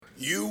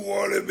You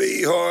want to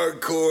be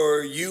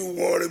hardcore, you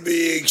want to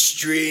be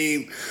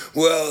extreme.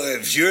 Well,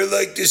 if you're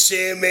like the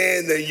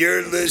Sandman, then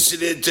you're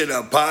listening to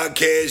the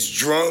podcast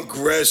Drunk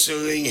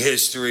Wrestling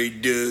History,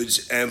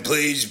 dudes. And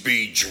please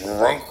be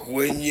drunk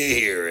when you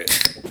hear it.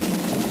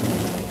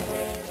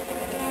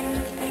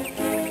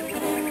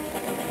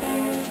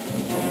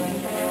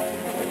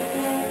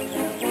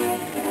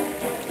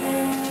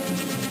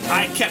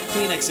 I kept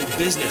Kleenex in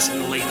business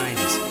in the late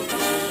 90s.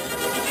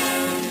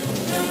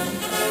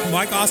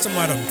 Mike Austin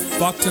might have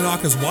fucked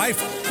Tanaka's wife.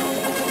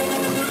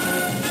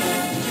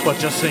 But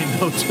just say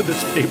no to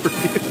this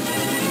pay-per-view.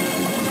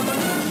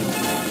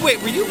 Wait,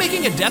 were you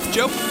making a death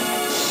joke?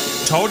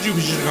 Told you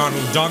we should have gone to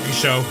the donkey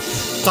show.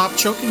 Stop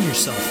choking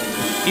yourself.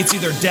 It's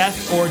either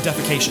death or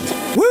defecation.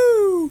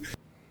 Woo!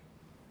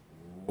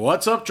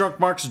 What's up, Drunk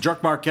Marks and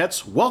Drunk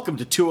Marquettes? Welcome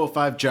to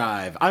 205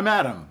 Jive. I'm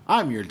Adam.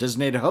 I'm your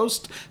designated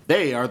host.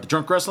 They are the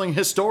Drunk Wrestling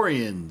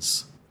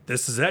Historians.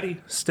 This is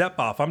Eddie. Step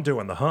off. I'm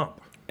doing the hump.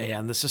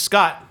 And this is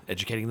Scott,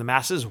 educating the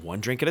masses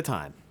one drink at a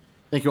time.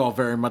 Thank you all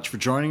very much for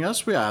joining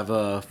us. We have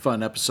a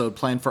fun episode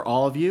planned for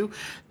all of you.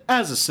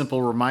 As a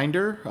simple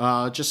reminder,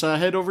 just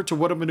head over to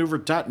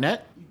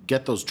whatamaneuver.net.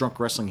 Get those Drunk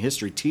Wrestling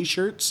History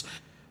t-shirts.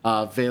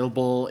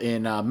 Available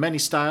in many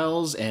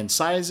styles and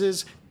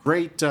sizes.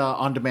 Great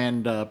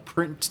on-demand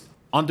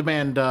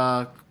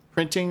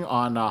printing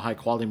on high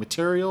quality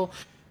material.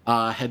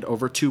 Head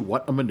over to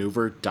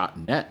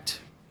whatamaneuver.net.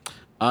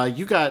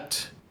 You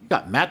got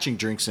matching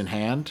drinks in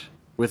hand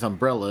with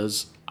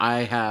umbrellas.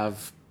 I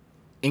have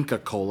Inca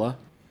Cola.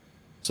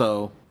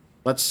 So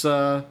let's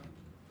in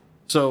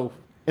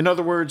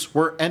other words,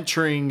 we're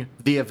entering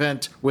the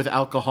event with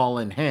alcohol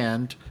in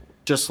hand,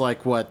 just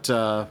like what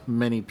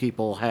many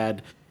people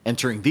had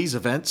entering these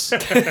events.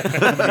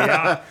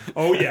 Yeah.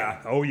 Oh,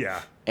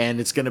 yeah.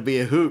 And it's going to be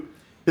a hoot.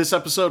 This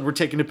episode, we're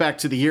taking it back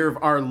to the year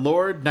of our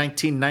Lord,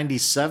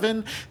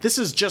 1997. This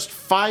is just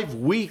 5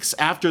 weeks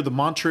after the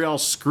Montreal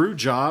screw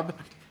job.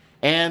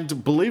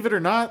 And believe it or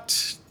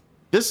not,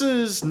 this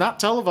is not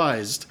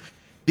televised.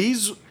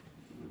 The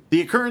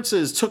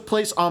occurrences took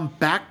place on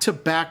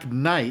back-to-back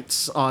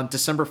nights on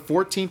December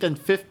 14th and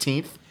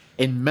 15th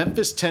in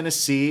Memphis,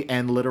 Tennessee,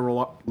 and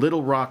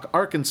Little Rock,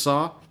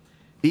 Arkansas.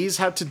 These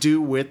have to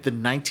do with the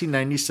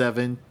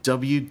 1997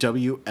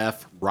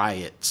 WWF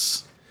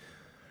riots.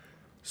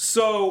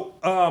 So,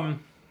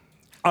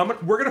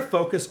 we're going to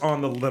focus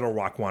on the Little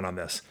Rock one on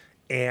this.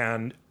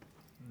 And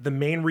the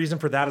main reason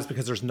for that is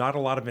because there's not a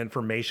lot of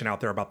information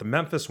out there about the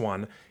Memphis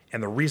one.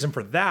 And the reason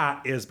for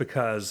that is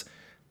because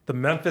the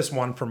Memphis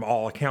one, from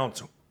all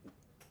accounts,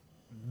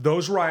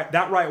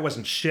 that riot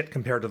wasn't shit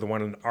compared to the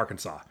one in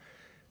Arkansas.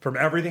 From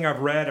everything I've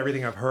read,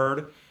 everything I've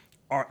heard,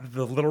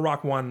 the Little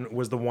Rock one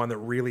was the one that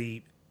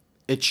really...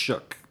 It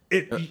shook.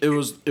 It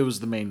was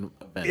the main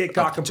event. It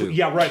got complete.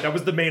 Yeah, right. That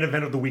was the main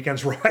event of the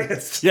weekend's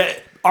riots. Yeah,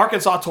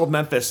 Arkansas told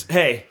Memphis,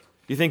 hey,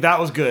 you think that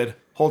was good?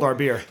 Hold our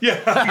beer. Yeah,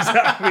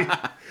 exactly.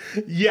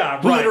 Yeah,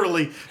 right.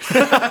 Literally.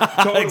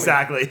 Totally.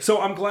 Exactly.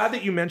 So I'm glad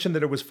that you mentioned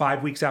that it was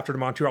 5 weeks after the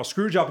Montreal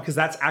screw job, because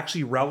that's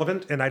actually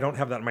relevant, and I don't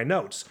have that in my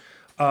notes.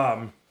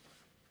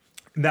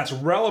 That's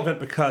relevant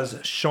because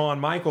Shawn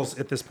Michaels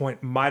at this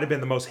point might have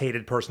been the most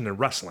hated person in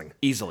wrestling.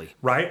 Easily.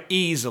 Right?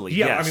 Easily,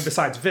 Yeah, yes. I mean,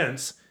 besides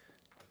Vince,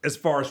 as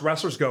far as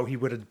wrestlers go, he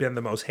would have been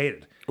the most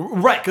hated.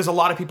 Right, because a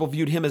lot of people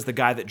viewed him as the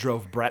guy that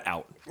drove Brett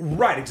out.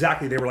 Right,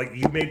 exactly. They were like,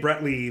 you made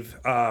Brett leave.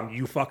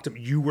 You fucked him.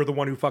 You were the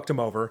one who fucked him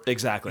over.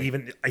 Exactly.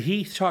 Even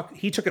he took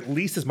at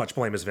least as much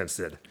blame as Vince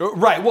did.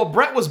 Right, well,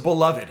 Brett was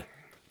beloved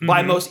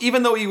by most,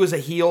 even though he was a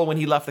heel when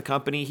he left the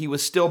company, he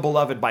was still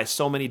beloved by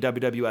so many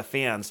WWF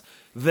fans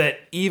that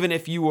even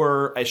if you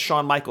were a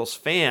Shawn Michaels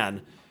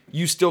fan,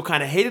 you still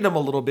kind of hated him a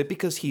little bit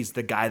because he's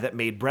the guy that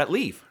made Brett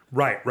leave.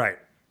 Right.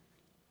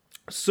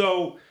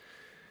 So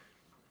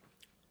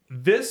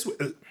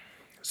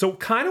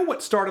kind of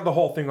what started the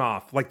whole thing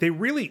off, like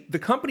the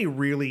company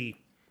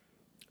really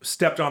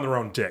stepped on their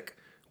own dick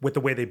with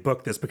the way they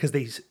booked this, because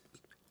they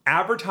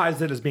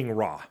advertised it as being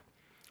Raw.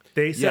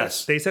 They said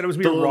it was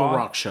being The Raw. Little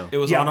Rock show. It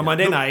was on a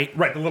Monday night.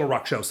 Right, the Little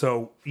Rock show.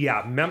 So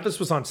yeah, Memphis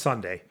was on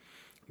Sunday.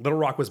 Little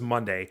Rock was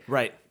Monday.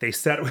 Right. They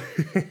said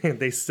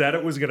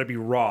it was going to be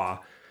Raw.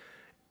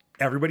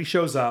 Everybody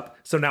shows up.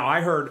 So now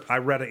I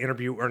read an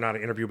interview, or not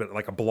an interview, but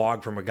like a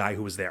blog from a guy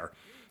who was there.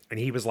 And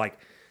he was like,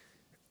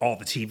 all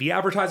the TV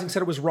advertising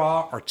said it was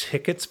Raw. Our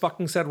tickets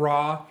fucking said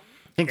Raw.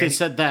 I think they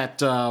said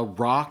that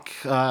Rock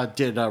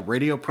did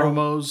radio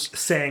promos.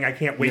 Saying, I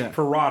can't wait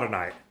for Raw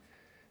tonight.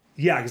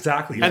 Yeah,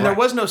 exactly. And there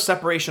was no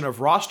separation of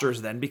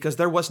rosters then, because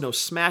there was no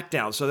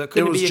SmackDown. So there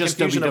couldn't be a just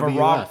confusion of a WWF.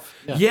 Raw.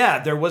 Yeah. Yeah,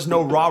 there was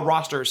no Raw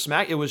roster or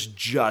Smack. It was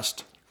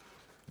just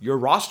your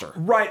roster.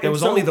 Right. There And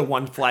was so- only the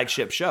one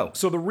flagship show.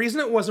 So the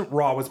reason it wasn't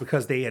Raw was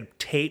because they had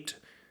taped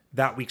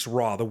that week's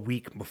Raw the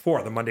week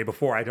before, the Monday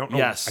before. I don't know.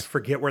 Yes. I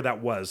forget where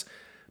that was,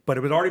 but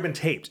it had already been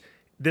taped.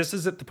 This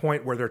is at the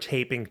point where they're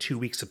taping 2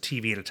 weeks of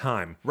TV at a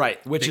time. Right,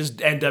 and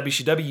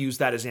WCW used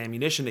that as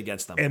ammunition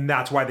against them. And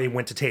that's why they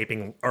went to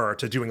taping, or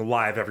to doing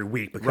live every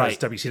week, because Right.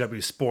 WCW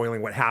was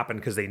spoiling what happened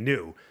because they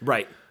knew.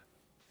 Right.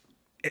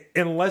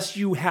 unless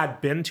you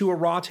had been to a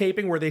Raw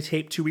taping where they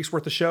taped 2 weeks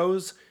worth of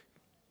shows,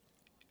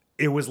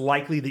 it was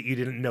likely that you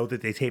didn't know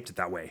that they taped it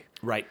that way.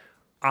 Right.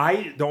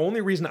 The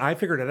only reason I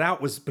figured it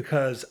out was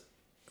because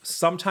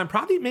sometime,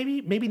 probably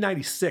maybe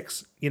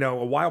 96, a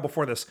while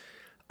before this,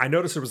 I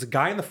noticed there was a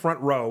guy in the front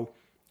row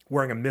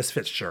wearing a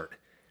Misfits shirt.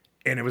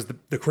 And it was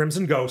the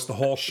Crimson Ghost, the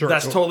whole shirt.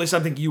 That's totally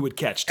something you would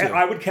catch too. And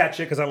I would catch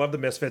it because I love the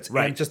Misfits.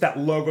 Right. And just that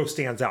logo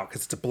stands out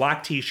because it's a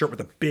black t-shirt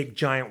with a big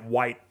giant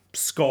white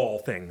skull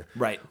thing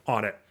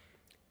on it.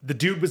 The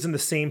dude was in the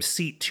same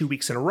seat 2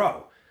 weeks in a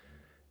row.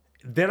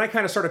 Then I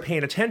kind of started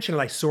paying attention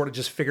and I sort of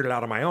just figured it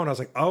out on my own. I was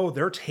like, oh,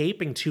 they're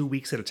taping 2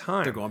 weeks at a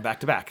time. They're going back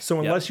to back. So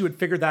unless you had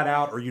figured that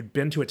out or you'd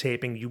been to a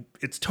taping,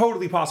 it's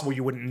totally possible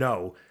you wouldn't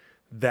know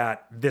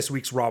that this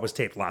week's Raw was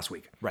taped last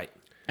week. Right.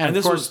 And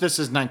of course, this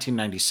is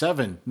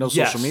 1997. No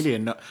social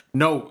media.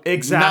 No,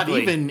 exactly.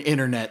 Not even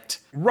internet.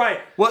 Right.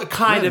 Well,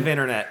 kind of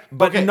internet,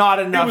 but not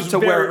enough to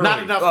where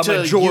not enough a to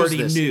majority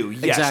use this. knew.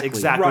 Yes,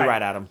 exactly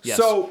right, Adam. Yes.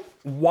 So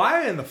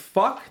why in the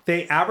fuck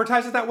they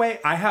advertise it that way,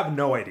 I have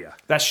no idea.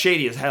 That's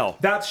shady as hell.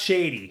 That's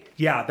shady.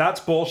 Yeah, that's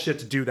bullshit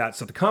to do that.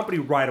 So the company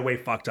right away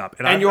fucked up.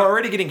 And you're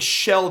already getting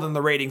shelled in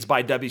the ratings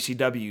by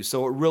WCW,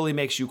 so it really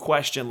makes you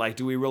question, like,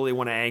 do we really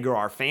want to anger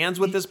our fans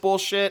with this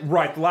bullshit?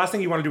 Right. The last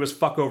thing you want to do is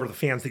fuck over the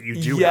fans that you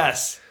do.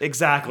 Yes,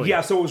 exactly.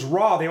 Yeah, so it was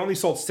Raw. They only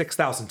sold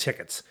 6,000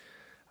 tickets.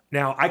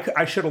 Now,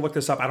 I should have looked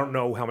this up. I don't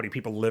know how many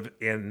people live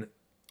in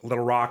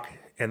Little Rock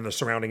and the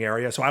surrounding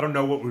area, so I don't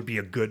know what would be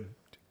a good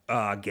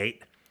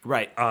gate.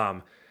 Right.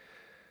 I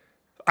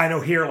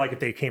know here, like, if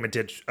they came and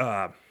did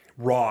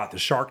Raw at the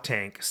Shark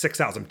Tank,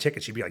 6,000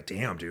 tickets, you'd be like,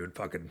 damn, dude,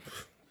 fucking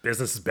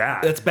business is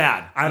bad. It's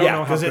bad. I don't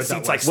know how good it that seats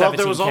was. like Well,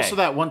 there was 17K. also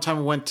that one time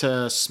we went to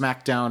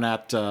SmackDown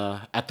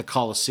at the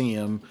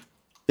Coliseum.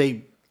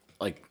 They,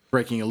 like,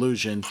 breaking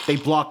illusion, they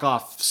block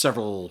off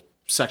several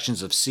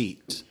sections of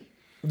seat.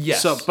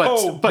 Yes. So,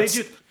 they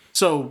do.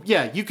 So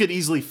yeah, you could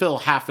easily fill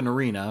half an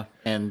arena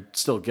and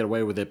still get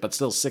away with it, but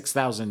still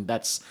 6,000.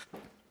 That's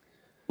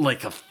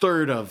like a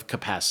third of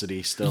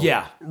capacity still.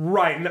 Yeah.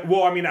 Right.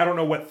 Well, I mean, I don't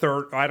know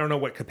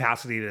what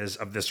capacity it is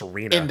of this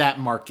arena. In that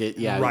market,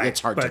 yeah, Right. it's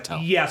hard to But tell.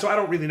 Yeah, so I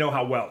don't really know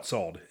how well it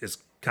sold. Is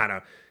kind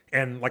of,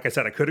 and like I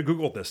said, I could have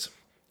Googled this,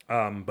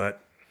 but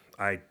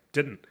I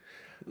didn't.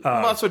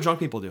 Well, that's what drunk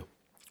people do.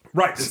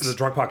 Right. This is a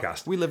drunk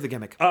podcast. We live the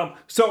gimmick.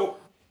 So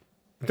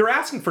they're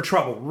asking for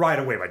trouble right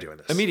away by doing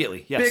this.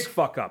 Immediately, yes. Big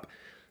fuck up.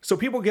 So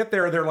people get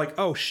there, they're like,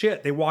 oh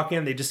shit. They walk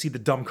in, they just see the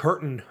dumb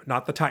curtain,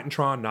 not the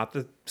Titantron, not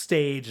the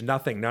stage,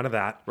 nothing, none of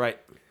that. Right.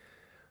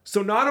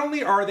 So not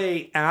only are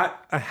they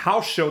at a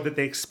house show that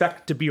they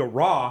expect to be a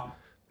Raw,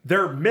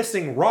 they're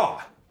missing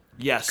Raw.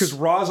 Yes. Because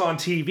Raw's on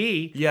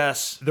TV.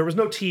 Yes. There was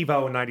no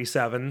TiVo in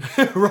 97.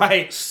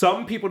 Right.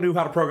 Some people knew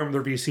how to program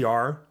their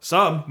VCR.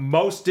 Some.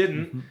 Most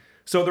didn't.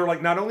 So they're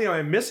like, not only am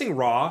I missing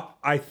Raw,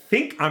 I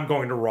think I'm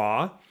going to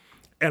Raw,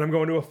 and I'm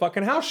going to a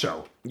fucking house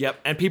show. Yep.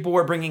 And people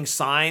were bringing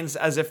signs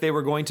as if they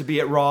were going to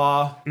be at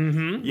Raw.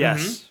 Mm-hmm.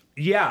 Yes.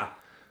 Yeah.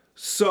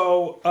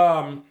 So,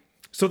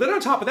 so then on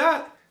top of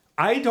that,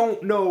 I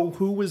don't know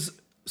who was.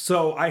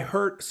 So I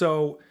heard.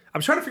 So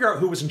I'm trying to figure out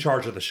who was in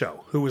charge of the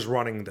show, who was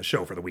running the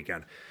show for the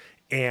weekend,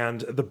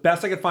 and the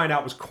best I could find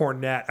out was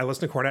Cornette. I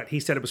listened to Cornette.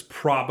 He said it was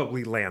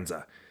probably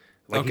Lanza.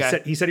 Like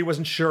Okay. he said he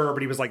wasn't sure,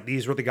 but he was like,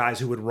 these were the guys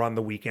who would run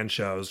the weekend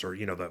shows, or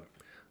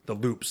the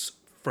loops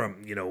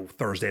from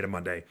Thursday to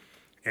Monday.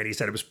 And he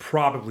said it was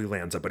probably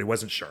Lanza, but he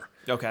wasn't sure.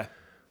 Okay.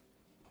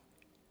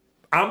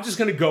 I'm just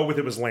going to go with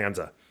it was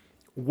Lanza.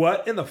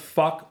 What in the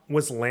fuck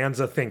was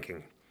Lanza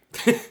thinking?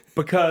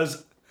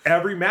 Because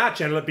every match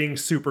ended up being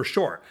super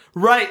short.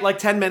 Right. Like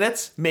 10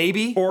 minutes,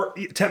 maybe. Or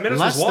 10 minutes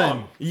Less was long.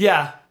 than.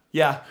 Yeah.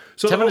 Yeah.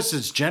 So 10 minutes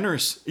is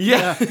generous.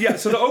 Yeah. yeah,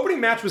 so the opening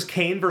match was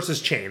Kane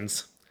versus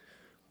Chains,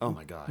 Oh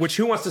my gosh. which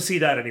who wants to see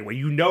that anyway?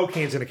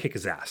 Kane's going to kick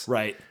his ass.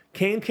 Right.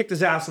 Kane kicked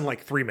his ass in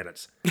like 3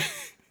 minutes.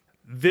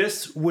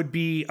 This would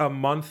be 2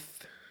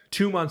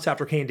 months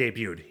after Kane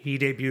debuted. He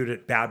debuted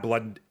at Bad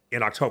Blood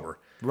in October.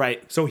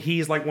 Right. So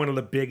he's like one of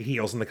the big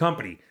heels in the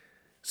company.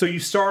 So you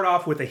start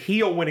off with a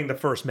heel winning the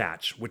first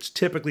match, which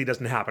typically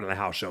doesn't happen in a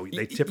house show.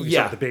 They typically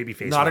start with the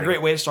babyface. Not a winning.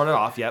 great way to start it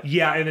off. Yep.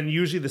 Yeah, and then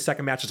usually the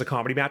second match is a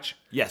comedy match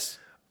Yes.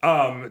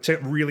 to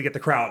really get the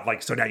crowd.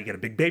 Like, so now you get a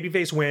big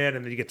babyface win,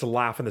 and then you get to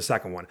laugh in the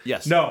second one.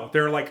 Yes. No,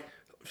 they're like,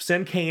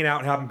 send Kane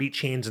out and have him beat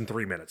Chains in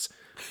 3 minutes,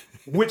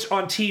 which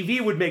on TV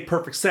would make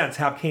perfect sense.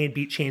 Have Kane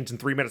beat Chains in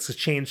 3 minutes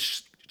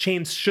because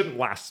Chains shouldn't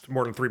last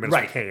more than 3 minutes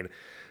Right. for Kane.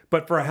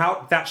 But for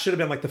how that should have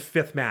been like the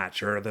fifth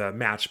match or the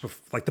match,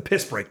 like the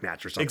piss break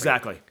match or something.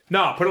 Exactly.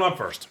 No, put it on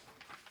first.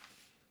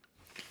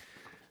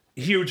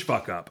 Huge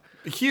fuck up.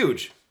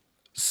 Huge.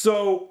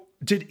 So,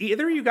 did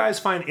either of you guys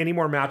find any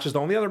more matches?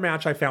 The only other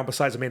match I found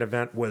besides the main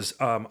event was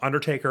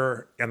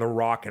Undertaker and The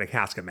Rock in a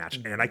casket match,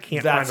 and I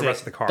can't find That's the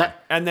rest it. of the card.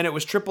 And then it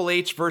was Triple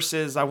H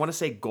versus, I want to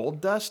say,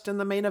 Goldust in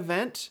the main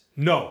event.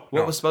 No, What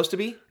no, was supposed to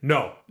be?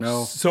 no.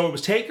 No. So it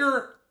was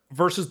Taker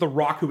versus The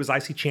Rock, who was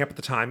IC champ at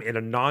the time, in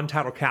a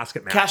non-title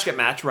casket match, Casket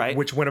match, right?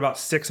 which went about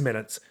 6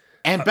 minutes.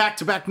 And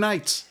back-to-back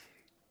nights.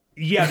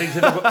 Yeah, they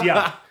did.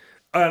 Yeah.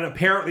 And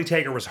apparently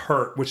Taker was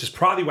hurt, which is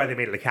probably why they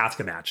made it a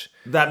casket match.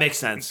 That makes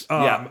sense.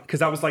 Yeah.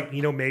 Because I was like,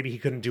 maybe he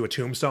couldn't do a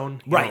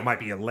tombstone. Right. It might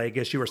be a leg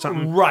issue or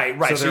something. Right.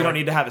 So you they're don't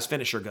need to have his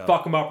finisher go.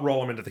 fuck him up,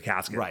 roll him into the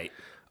casket. Right.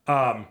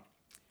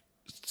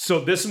 So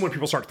this is when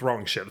people start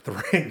throwing shit at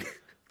the ring.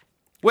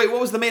 Wait,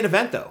 what was the main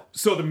event though?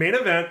 So the main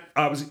event,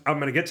 I'm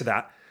going to get to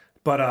that,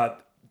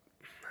 but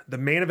the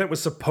main event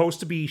was supposed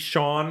to be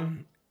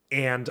Shawn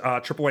and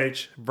Triple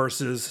H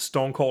versus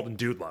Stone Cold and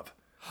Dude Love.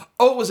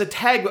 Oh, it was a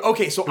tag.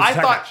 Okay, so I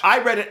tag thought match. I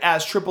read it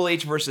as Triple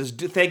H versus.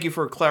 Thank you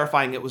for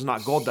clarifying. It was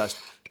not Goldust.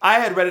 I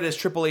had read it as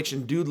Triple H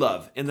and Dude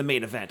Love in the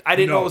main event. I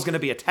didn't know No. it was going to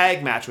be a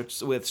tag match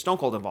with Stone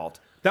Cold involved.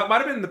 That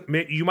might have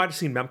been you might have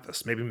seen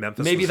Memphis. Maybe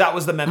Memphis. Maybe that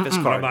was the Memphis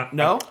card. not-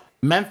 No.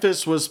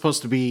 Memphis was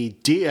supposed to be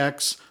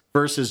DX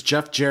versus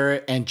Jeff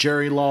Jarrett and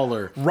Jerry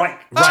Lawler. right.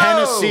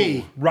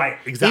 Tennessee. Right.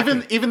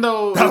 Exactly. Even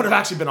though That would have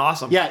actually been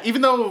awesome. yeah,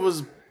 even though it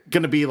was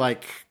gonna be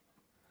like,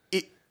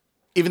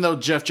 even though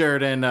Jeff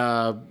Jarrett and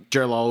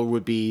Jerry Lawler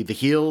would be the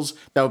heels,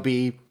 that would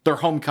be their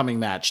homecoming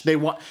match.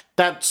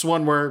 That's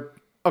one where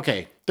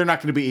they're not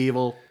going to be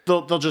evil.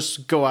 They'll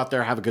just go out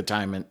there, have a good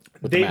time, and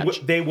with the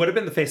match. They would have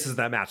been the faces of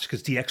that match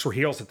because DX were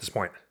heels at this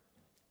point,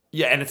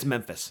 Yeah, and it's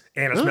Memphis.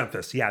 and it's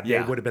Memphis. Yeah, they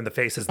Yeah. would have been the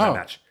faces in that Oh.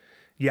 match.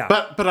 Yeah,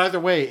 But either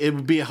way, it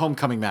would be a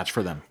homecoming match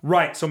for them.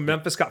 right. So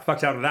Memphis got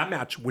fucked out of that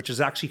match, which is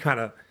actually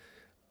kind of.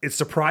 It's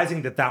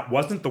surprising that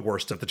wasn't the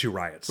worst of the two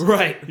riots.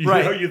 Right. You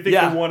right. know, you think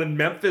yeah. the one in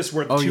Memphis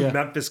where the two yeah.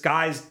 Memphis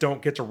guys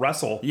don't get to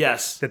wrestle.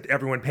 Yes. That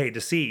everyone paid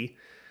to see.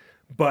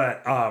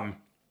 But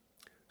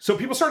so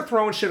people started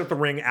throwing shit at the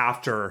ring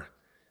after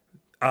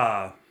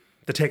the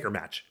Taker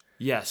match,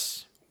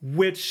 Yes.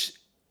 which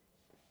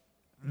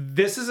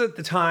this is at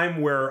the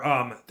time where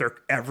they're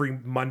every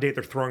Monday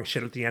they're throwing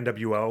shit at the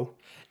NWO.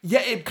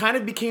 Yeah, it kind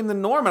of became the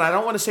norm, and I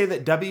don't want to say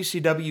that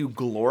WCW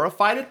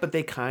glorified it, but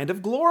they kind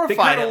of glorified They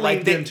kind it. of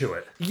leaned into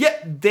it. Yeah,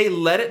 they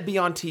let it be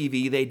on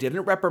TV. They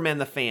didn't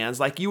reprimand the fans.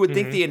 Like you would Mm-hmm.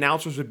 think the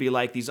announcers would be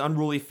like, these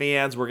unruly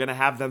fans, we're gonna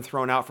have them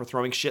thrown out for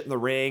throwing shit in the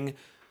ring.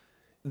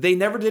 They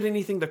never did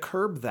anything to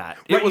curb that.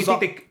 Right, It was you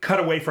think they cut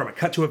away from it,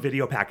 cut to a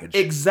video package.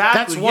 exactly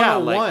That's yeah,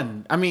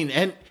 101. I mean,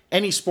 and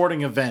any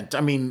sporting event.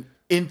 I mean,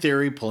 in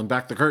theory, pulling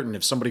back the curtain,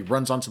 if somebody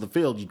runs onto the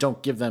field, you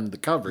don't give them the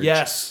coverage.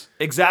 yes,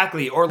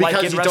 exactly. Or Because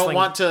like in you wrestling, don't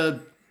want to.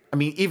 I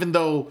mean, even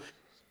though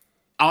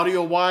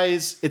audio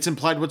wise it's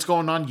implied what's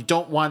going on, you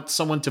don't want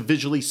someone to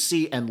visually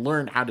see and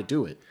learn how to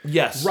do it.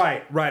 yes,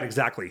 Right,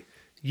 exactly.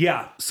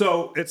 Yeah.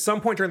 So at some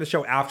point during the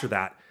show after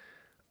that,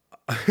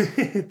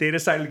 they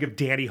decided to give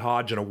Danny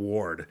Hodge an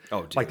award.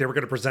 Oh, dude. Like they were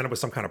going to present it with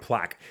some kind of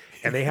plaque.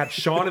 And they had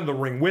Shawn in the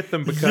ring with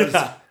them because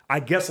Yeah. I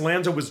guess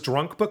Lanza was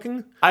drunk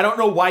booking. I don't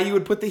know why you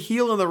would put the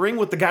heel in the ring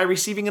with the guy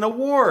receiving an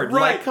award.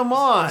 Right. Like, come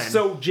on.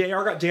 So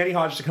JR got Danny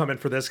Hodge to come in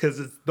for this because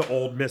it's the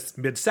old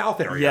Mid-South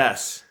area.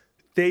 yes,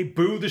 They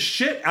boo the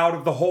shit out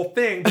of the whole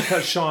thing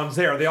because Shawn's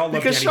there. They all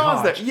love because Danny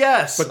Shawn's Hodge. there.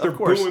 Yes, But they're of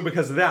course. booing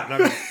because of that.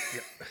 And I mean,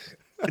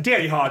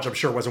 Danny Hodge, I'm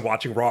sure, wasn't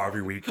watching Raw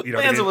every week. You know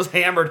what I Lanza mean? was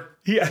hammered.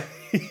 Yeah.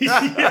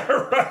 Yeah,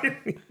 right.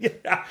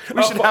 Yeah.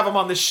 We should have him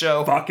on this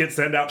show. Fuck it,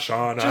 send out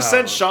Shawn. Just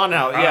send Shawn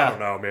out. I Yeah. don't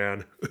know,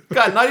 man.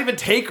 God, not even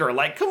Taker.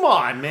 Like, come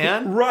on,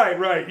 man.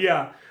 right,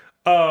 yeah.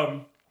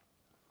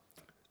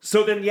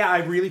 So then, yeah, I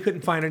really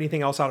couldn't find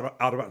anything else out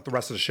about the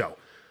rest of the show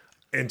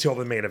until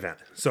the main event.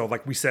 So,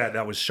 like we said,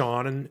 that was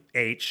Shawn and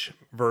H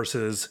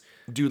versus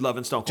Dude Love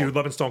and Stone Cold. Dude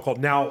Love and Stone Cold.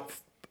 Now,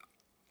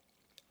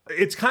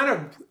 it's kind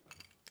of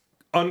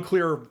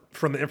unclear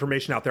from the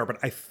information out there, but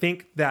I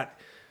think that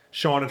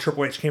Shawn and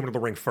Triple H came into the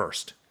ring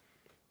first.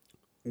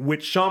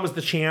 Which Shawn was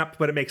the champ,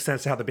 but it makes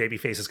sense to have the baby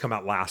faces come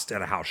out last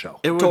at a house show.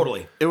 It would,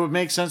 Totally. It would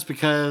make sense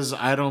because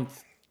I don't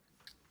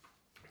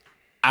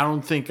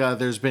think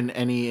there's been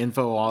any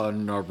info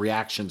on or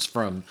reactions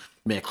from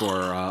Mick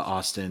or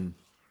Austin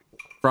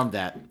from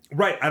that.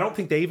 Right. I don't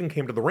think they even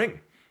came to the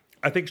ring.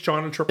 I think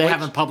Shawn and Triple They H.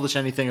 haven't published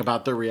anything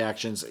about their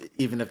reactions,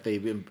 even if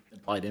they've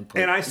implied input.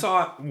 And I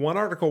saw one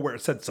article where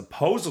it said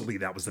supposedly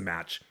that was the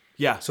match.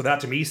 Yeah. So that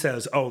to me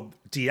says, oh,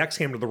 DX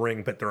came to the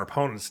ring, but their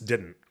opponents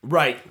didn't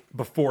Right.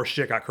 before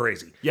shit got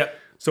crazy. Yep.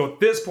 So at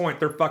this point,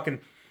 they're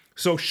fucking.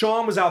 So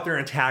Shawn was out there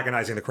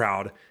antagonizing the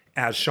crowd,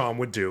 as Shawn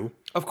would do.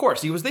 Of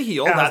course, he was the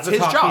heel. As That's the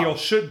his top job. heel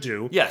should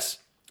do. Yes.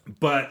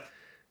 But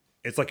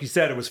it's like you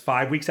said, it was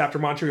 5 weeks after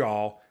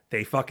Montreal.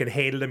 They fucking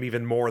hated him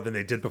even more than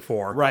they did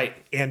before. Right.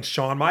 And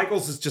Shawn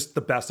Michaels is just the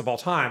best of all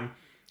time.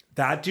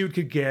 That dude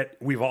could get,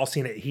 we've all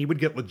seen it, he would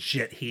get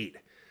legit heat.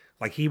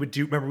 Like he would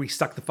do, remember we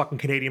stuck the fucking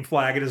Canadian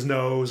flag in his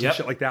nose Yep. and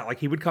shit like that. Like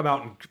he would come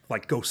out and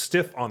like go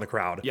stiff on the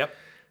crowd. Yep.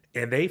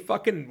 And they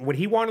fucking, when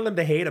he wanted them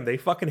to hate him, they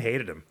fucking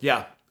hated him.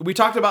 Yeah. We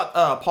talked about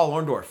Paul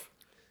Orndorff,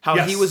 how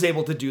Yes. he was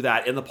able to do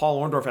that in the Paul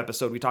Orndorff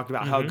episode. We talked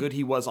about how good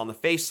he was on the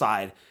face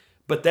side,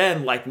 but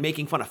then like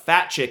making fun of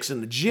fat chicks in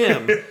the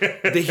gym,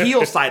 the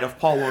heel side of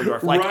Paul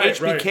Orndorff. Like Right,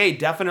 HBK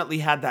definitely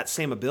had that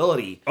same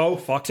ability Oh,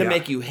 fuck to yeah.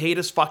 make you hate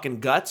his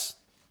fucking guts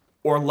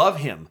or love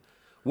him.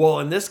 Well,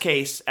 in this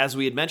case, as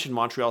we had mentioned,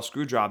 Montreal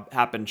Screwjob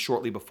happened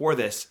shortly before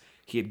this.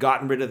 He had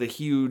gotten rid of the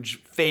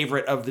huge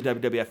favorite of the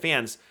WWF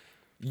fans.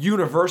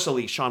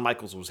 universally, Shawn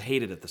Michaels was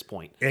hated at this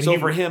point. And So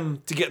for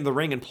him to get in the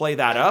ring and play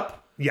that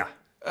up, Yeah.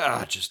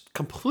 just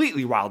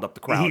completely riled up the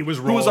crowd. He was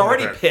who was rolling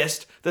already with it.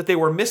 pissed that they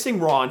were missing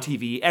Raw on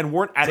TV and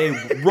weren't at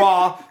a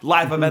Raw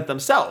live event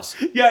themselves.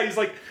 Yeah, he's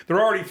like,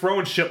 they're already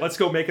throwing shit. Let's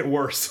go make it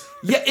worse.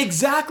 Yeah,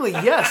 exactly.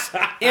 Yes.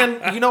 And,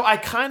 I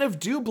kind of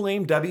do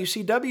blame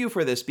WCW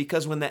for this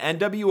because when the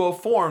NWO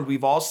formed,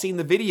 we've all seen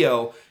the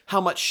video,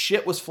 how much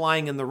shit was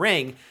flying in the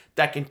ring.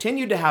 That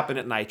continued to happen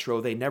at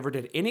Nitro. They never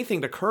did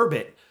anything to curb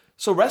it.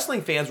 So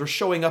wrestling fans were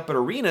showing up at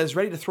arenas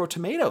ready to throw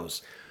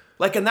tomatoes.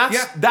 And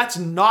that's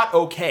not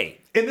okay.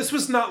 And this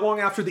was not long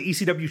after the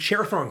ECW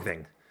chair throwing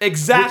thing.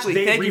 Exactly. Which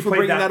they Thank you for replayed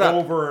bringing that up.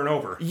 over and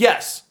over.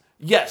 Yes.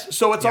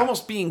 So it's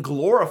almost being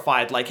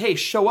glorified. Like, hey,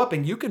 show up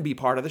and you can be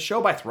part of the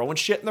show by throwing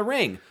shit in the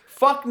ring.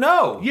 Fuck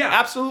no. Yeah.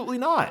 Absolutely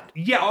not.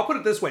 Yeah, I'll put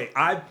it this way.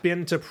 I've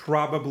been to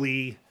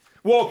probably...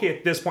 Well, okay,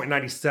 at this point,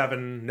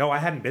 97... No, I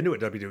hadn't been to a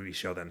WWE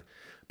show then.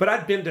 But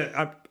I've been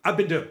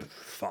to...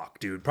 Fuck,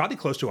 dude. Probably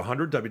close to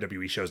 100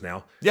 WWE shows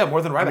now. Yeah,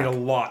 more than I Ryback. mean, a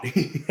lot.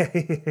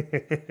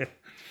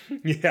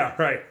 Yeah,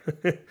 right.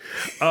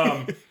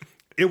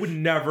 It would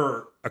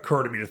never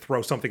occur to me to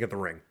throw something at the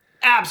ring.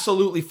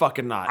 Absolutely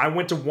fucking not. I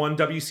went to one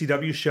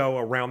WCW show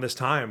around this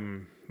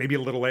time, maybe a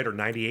little later,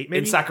 98 maybe?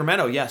 In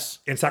Sacramento, yes.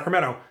 In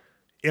Sacramento.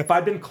 If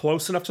I'd been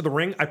close enough to the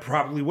ring, I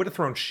probably would have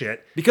thrown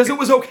shit. Because it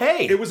was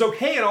okay. It was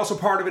okay, and also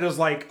part of it is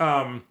like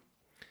gang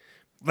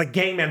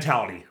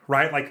mentality,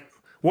 right? Like,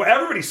 well,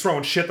 everybody's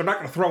throwing shit. They're not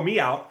going to throw me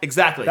out.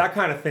 Exactly. That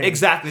kind of thing.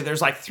 Exactly.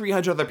 There's like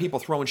 300 other people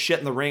throwing shit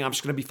in the ring. I'm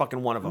just going to be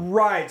fucking one of them.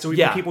 Right. So even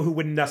Yeah. people who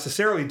wouldn't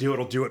necessarily do it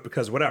will do it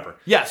because whatever.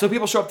 Yeah, so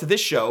people show up to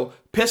this show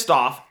pissed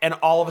off, and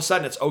all of a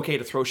sudden it's okay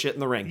to throw shit in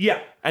the ring.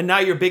 Yeah. And now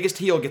your biggest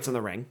heel gets in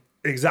the ring.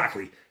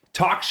 Exactly.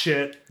 Talk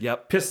shit.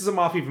 Yep. Pisses them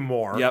off even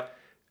more. Yep.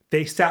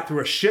 They sat through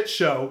a shit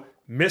show,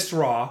 missed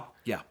Raw,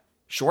 Yeah.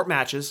 Short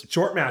matches.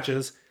 short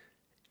matches.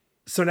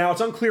 So now it's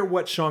unclear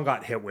what Shawn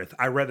got hit with.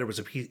 I read there was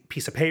a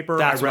piece of paper.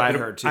 That's read what I that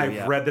heard too, I've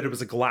yeah. read that it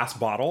was a glass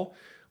bottle.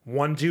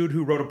 One dude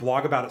who wrote a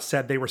blog about it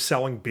said they were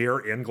selling beer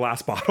in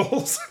glass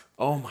bottles.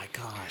 Oh my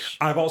gosh.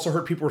 I've also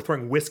heard people were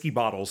throwing whiskey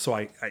bottles,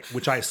 so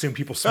which I assume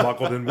people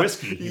smuggled in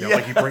whiskey.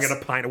 Like you bring in a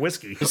pint of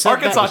whiskey.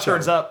 Arkansas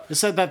turns up. It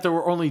said that there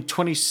were only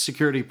 20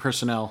 security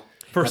personnel.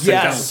 For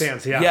Yes.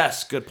 fans, yeah.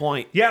 Yes, good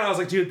point. Yeah, and I was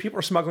like, dude, people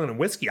are smuggling in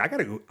whiskey. I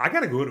gotta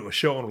go to a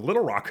show in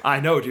Little Rock.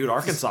 I know, dude.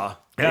 Arkansas.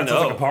 Yeah, I it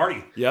sounds know. like a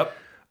party. Yep.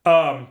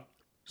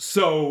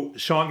 So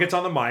Shawn gets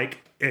on the mic,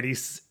 and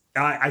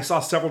I saw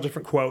several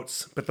different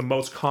quotes, but the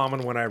most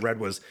common one I read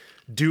was,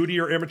 due to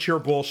your immature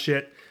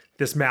bullshit,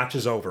 this match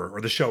is over, or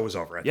the show is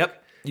over.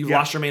 Yep. You've Yeah.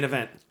 lost your main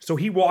event. So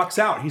he walks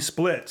out, he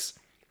splits.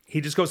 He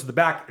just goes to the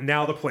back, and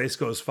now the place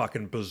goes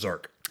fucking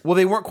berserk. Well,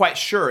 they weren't quite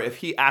sure if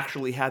he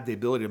actually had the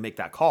ability to make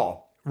that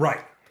call.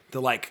 Right.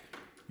 They're like,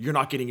 you're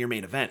not getting your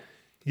main event.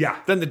 Yeah.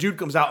 Then the dude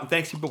comes out and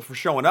thanks people for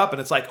showing up, and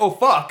it's like, oh,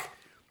 fuck.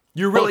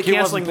 You're really he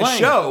canceling wasn't the playing.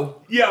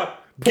 show. Yeah.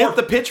 Get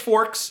the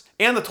pitchforks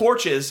and the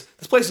torches.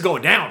 This place is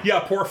going down. Yeah,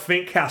 poor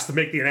Fink has to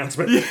make the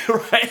announcement.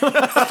 Right?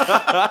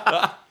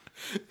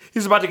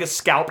 He's about to get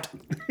scalped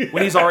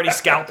when he's already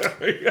scalped.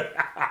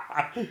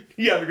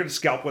 Yeah, they're going to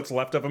scalp what's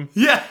left of him.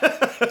 Yeah.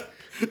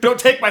 Don't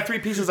take my 3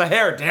 pieces of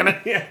hair, damn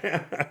it.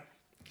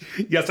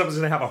 Yeah, someone's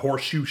going to have a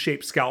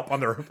horseshoe-shaped scalp on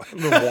their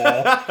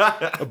wall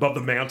above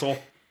the mantle.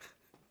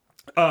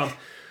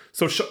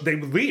 So they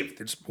leave.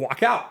 They just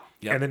walk out.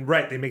 Yep. And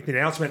then, they make the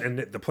announcement, and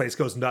the place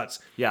goes nuts.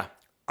 Yeah.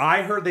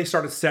 I heard they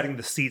started setting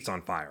the seats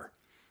on fire.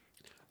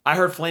 I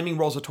heard flaming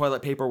rolls of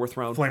toilet paper were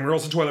thrown. Flame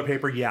rolls of toilet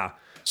paper, yeah.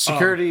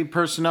 Security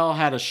personnel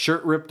had a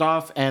shirt ripped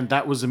off, and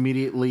that was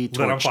immediately torched.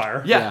 Lit on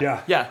fire.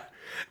 Yeah.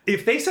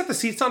 If they set the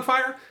seats on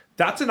fire,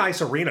 that's a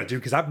nice arena,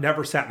 dude, because I've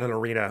never sat in an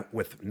arena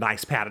with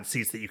nice padded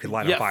seats that you could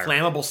light Yeah, on fire.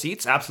 flammable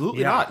seats?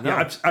 Absolutely Yeah, not. No.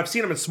 yeah, I've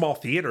seen them in small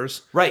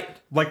theaters. Right.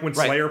 Like when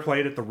Right. Slayer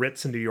played at the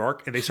Ritz in New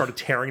York, and they started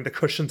tearing the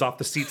cushions off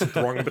the seats and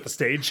throwing them at the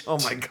stage. Oh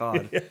my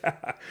God.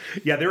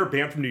 Yeah, they were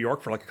banned from New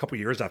York for like a couple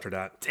years after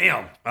that.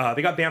 Damn.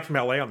 They got banned from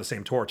LA on the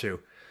same tour too.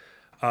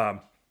 Yeah,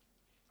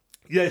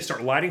 they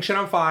start lighting shit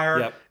on fire.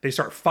 Yep. They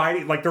start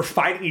fighting, like they're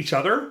fighting each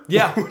other.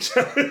 Yeah.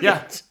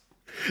 Yeah.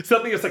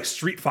 Something that's like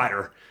Street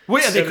Fighter.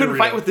 Well, yeah, they in the couldn't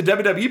fight arena. with the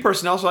WWE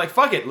personnel, so like,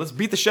 fuck it, let's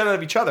beat the shit out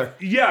of each other.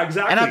 Yeah,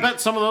 exactly. And I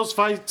bet some of those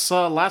fights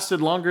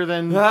lasted longer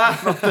than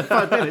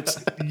 5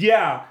 minutes.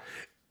 Yeah.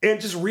 And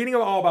just reading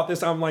all about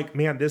this, I'm like,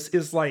 man, this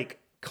is like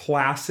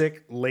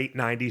classic late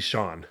 90s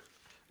Shawn.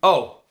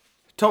 Oh,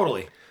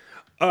 totally.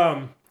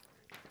 And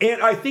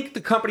I think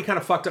the company kind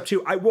of fucked up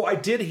too. I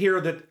did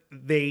hear that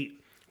they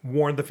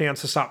warned the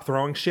fans to stop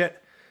throwing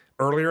shit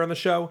earlier in the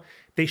show.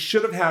 They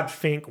should have had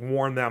Fink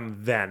warn them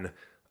then.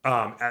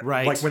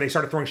 Right. Like when they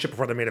started throwing shit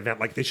before the main event.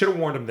 Like they should have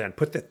warned them then.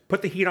 Put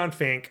the heat on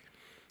Fink.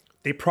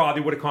 They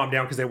probably would have calmed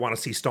down because they want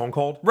to see Stone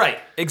Cold. Right,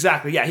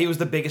 exactly. Yeah, he was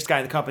the biggest guy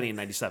in the company in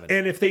 97.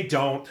 And if they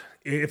don't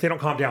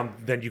calm down,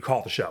 then you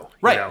call the show.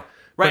 Right, You know?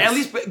 right. But At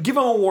least give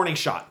him a warning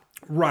shot.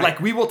 Right. Like,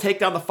 we will take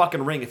down the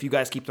fucking ring if you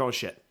guys keep throwing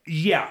shit.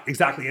 Yeah,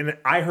 exactly. And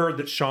I heard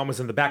that Shawn was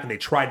in the back and they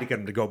tried to get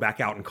him to go back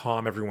out and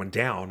calm everyone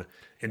down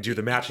and do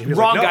the match. And he was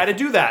Wrong like, no. guy to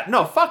do that.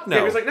 No, fuck no.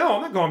 Yeah, he was like, no,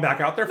 I'm not going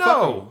back out there. Fuck him.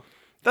 no.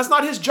 That's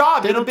not his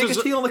job. You're the don't biggest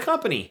deser- heel in the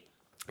company.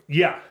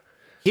 Yeah.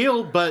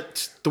 Heel,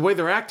 but the way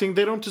they're acting,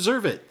 they don't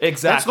deserve it.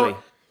 Exactly.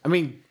 I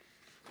mean,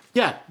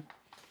 yeah,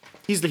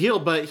 he's the heel,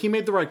 but he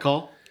made the right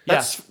call.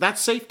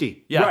 That's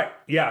safety. Yeah. Right.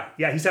 Yeah.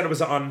 Yeah. He said it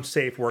was an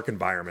unsafe work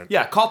environment.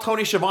 Yeah, call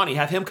Tony Schiavone,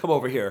 have him come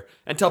over here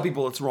and tell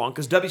people it's wrong,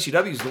 because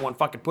WCW is the one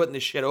fucking putting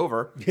this shit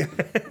over.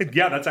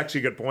 Yeah, that's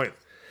actually a good point.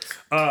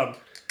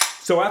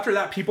 So after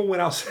that, people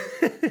went out.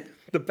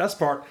 The best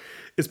part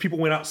is people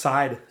went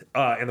outside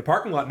in the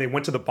parking lot and they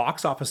went to the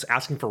box office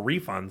asking for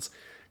refunds.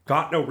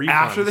 Got no refunds.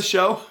 After the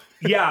show?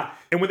 Yeah,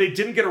 and when they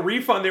didn't get a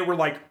refund, they were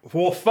like,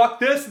 well, fuck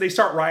this. And they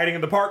start rioting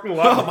in the parking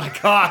lot. Oh my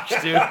gosh,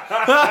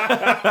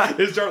 dude.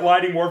 They start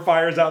lighting more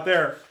fires out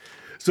there.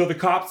 So the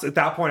cops at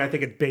that point, I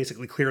think it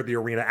basically cleared the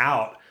arena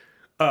out.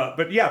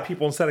 But yeah,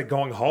 people, instead of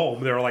going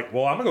home, they were like,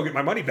 well, I'm going to go get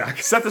my money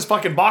back. Set this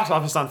fucking box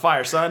office on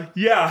fire, son.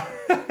 Yeah.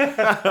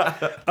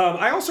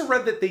 I also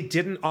read that they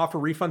didn't offer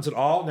refunds at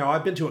all. Now,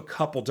 I've been to a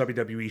couple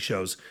WWE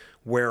shows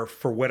where,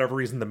 for whatever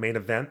reason, the main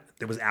event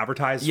that was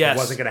advertised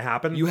wasn't going to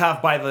happen. You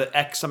have by the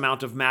X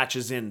amount of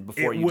matches in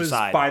before you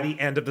decide. It was by the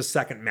end of the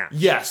second match.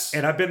 Yes.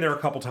 And I've been there a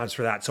couple times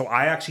for that, so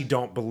I actually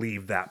don't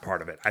believe that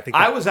part of it. I think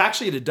I was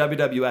actually at a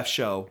WWF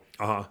show.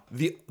 Uh-huh.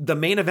 The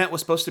main event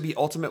was supposed to be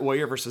Ultimate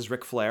Warrior versus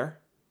Ric Flair.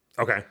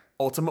 Okay.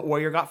 Ultimate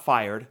Warrior got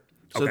fired,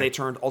 so Okay. they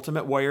turned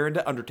Ultimate Warrior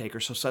into Undertaker.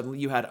 So suddenly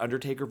you had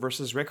Undertaker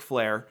versus Ric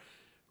Flair.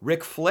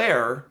 Ric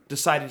Flair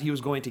decided he was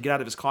going to get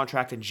out of his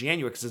contract in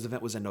January because his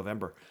event was in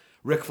November.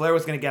 Ric Flair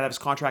was going to get out of his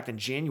contract in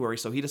January,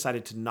 so he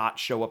decided to not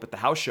show up at the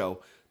house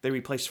show. They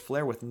replaced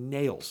Flair with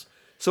Nails.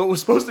 So it was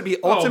supposed to be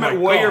Ultimate my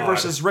Warrior God.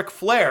 versus Ric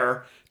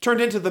Flair,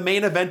 turned into the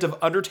main event of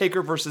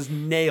Undertaker versus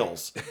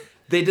Nails.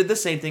 They did the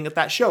same thing at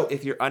that show.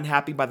 If you're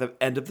unhappy by the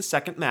end of the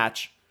second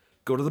match,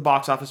 go to the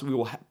box office. We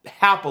will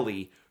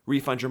happily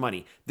refund your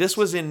money. This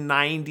was in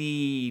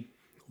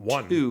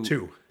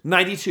 92.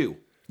 92.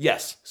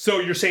 Yes. So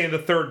you're saying the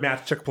third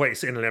match took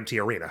place in an empty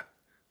arena?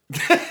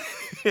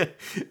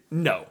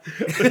 No.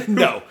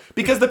 No.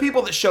 Because the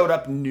people that showed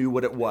up knew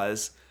what it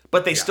was,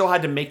 but they still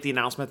had to make the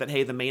announcement that,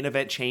 hey, the main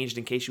event changed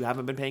in case you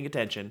haven't been paying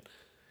attention.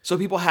 So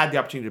people had the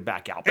opportunity to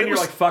back out. But And you're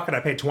like, fuck it, I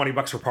paid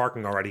 $20 for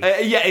parking already.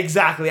 yeah,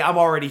 exactly. I'm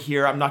already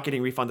here. I'm not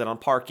getting refunded on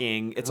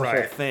parking. It's a whole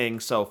Right. thing,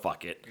 so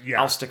fuck it.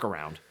 Yeah. I'll stick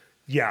around.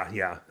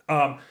 Yeah.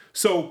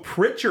 So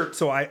Pritchard,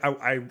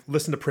 I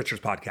listened to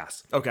Pritchard's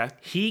podcast. Okay.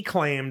 He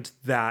claimed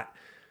that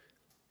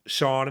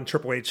Shawn and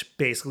Triple H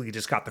basically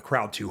just got the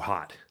crowd too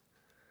hot.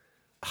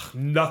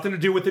 Nothing to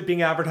do with it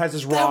being advertised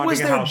as Raw. That and was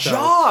being a their house show.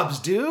 jobs,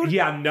 dude.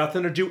 Yeah,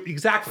 nothing to do.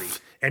 Exactly.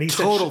 And he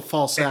Total said,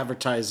 false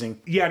advertising.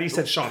 yeah, and he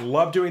said Shawn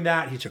loved doing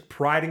that. He took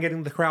pride in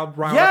getting the crowd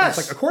riled up. Yes.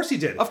 It's like, of course he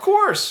did. Of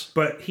course.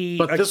 But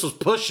This was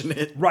pushing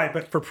it. right.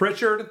 But for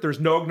Pritchard, there's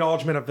no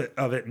acknowledgement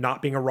of it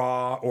not being a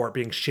Raw or it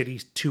being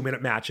shitty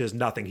 2-minute matches.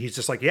 Nothing. He's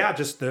just like, yeah,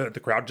 just the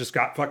crowd just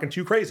got fucking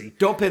too crazy.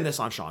 Don't pin this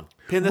on Shawn.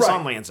 Pin this Right.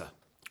 on Lanza.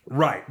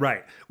 Right.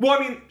 Well, I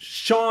mean,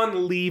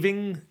 Shawn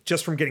leaving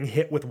just from getting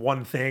hit with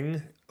one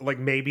thing, like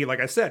maybe, like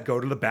I said, go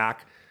to the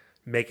back,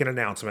 make an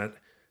announcement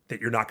that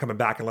you're not coming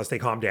back unless they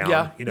calm down.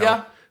 Yeah, You know,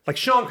 yeah. like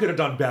Shawn could have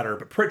done better,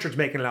 but Pritchard's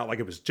making it out like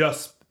it was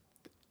just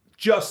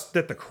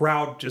that the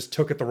crowd just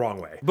took it the wrong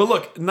way. But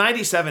look,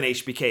 97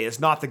 HBK is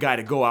not the guy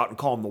to go out and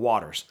calm the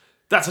waters.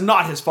 That's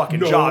not his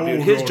fucking No, job,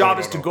 dude. His no, job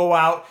no, is to no. go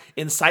out,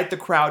 incite the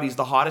crowd. He's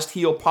the hottest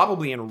heel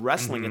probably in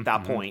wrestling at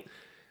that point.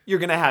 You're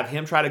going to have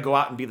him try to go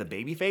out and be the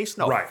babyface?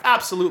 No, Right.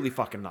 absolutely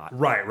fucking not.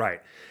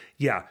 Right.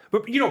 Yeah.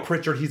 But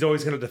Pritchard, he's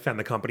always going to defend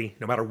the company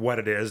no matter what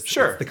it is.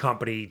 Sure. It's the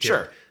company.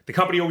 Sure. The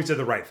company always did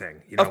the right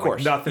thing. You know, Of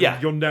course. Nothing. Yeah.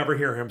 You'll never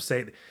hear him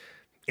say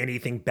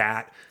anything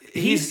bad.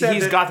 He's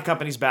that- got the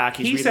company's back.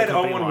 He's He reading said the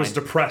company Owen was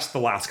line. depressed the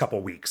last couple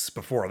of weeks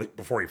before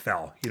he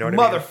fell. You know what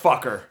I mean?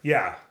 Motherfucker.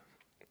 Yeah.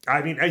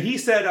 I mean, he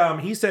said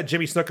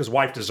Jimmy Snuka's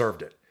wife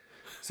deserved it.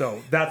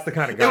 So that's the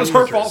kind of guy. It was he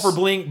her is. fault for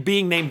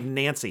being named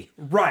Nancy.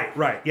 Right.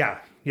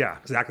 Yeah,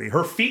 exactly.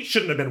 Her feet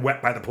shouldn't have been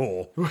wet by the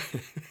pool.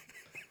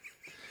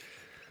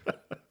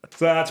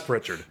 So that's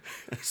Pritchard.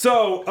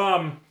 So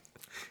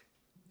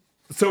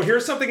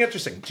here's something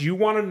interesting. Do you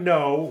want to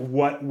know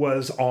what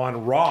was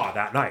on Raw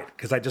that night?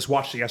 Because I just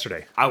watched it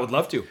yesterday. I would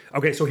love to.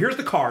 Okay, so here's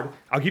the card.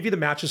 I'll give you the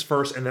matches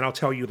first, and then I'll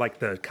tell you like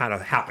the kind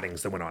of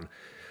happenings that went on.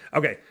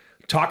 Okay,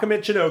 Taka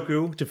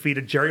Michinoku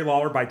defeated Jerry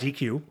Lawler by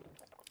DQ.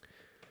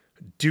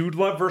 Dude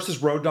Love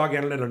versus Road Dogg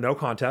ended in a no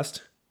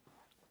contest.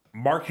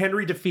 Mark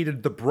Henry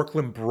defeated the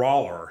Brooklyn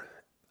Brawler.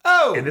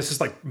 Oh. And this is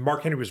like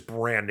Mark Henry was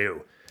brand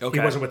new. Okay.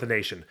 He wasn't with the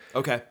Nation.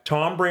 Okay.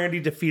 Tom Brady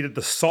defeated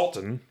the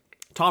Sultan.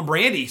 Tom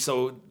Brandy,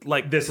 so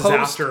like This is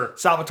post after-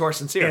 Salvatore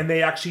Sincere. And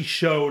they actually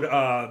showed,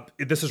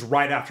 this is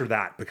right after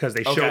that because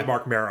they showed Okay.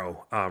 Mark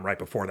Marrow right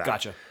before that.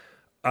 Gotcha.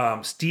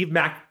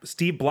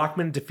 Steve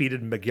Blackman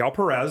defeated Miguel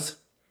Perez.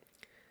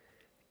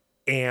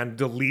 And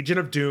the Legion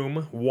of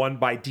Doom won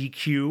by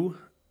DQ.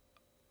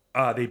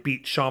 They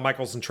beat Shawn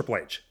Michaels and Triple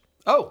H.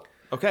 Oh,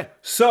 okay.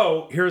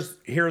 So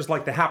here's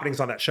like the happenings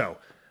on that show.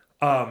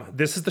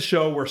 This is the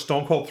show where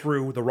Stone Cold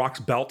threw The Rock's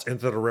belt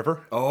into the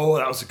river. Oh,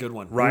 that was a good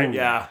one. Right? Ooh,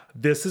 yeah.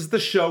 This is the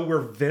show where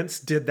Vince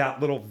did that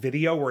little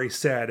video where he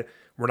said,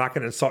 we're not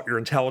going to insult your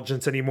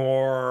intelligence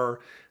anymore.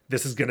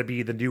 This is going to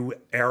be the new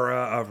era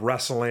of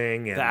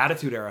wrestling. And The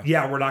Attitude Era.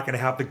 yeah, we're not going to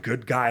have the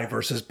good guy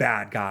versus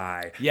bad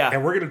guy. Yeah.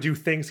 And we're going to do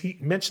things. He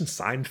mentioned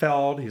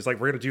Seinfeld. He's like,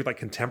 we're going to do like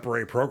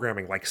contemporary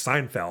programming like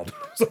Seinfeld.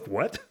 I was like,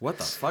 what? What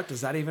the fuck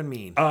does that even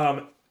mean?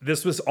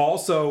 This was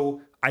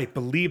also, I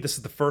believe this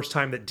is the first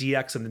time that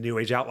DX and the New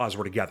Age Outlaws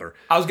were together.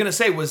 I was going to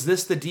say, was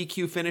this the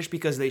DQ finish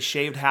because they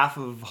shaved half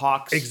of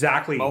Hawk's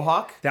Exactly.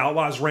 mohawk? The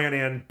Outlaws ran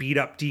in, beat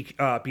up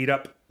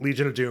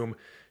Legion of Doom,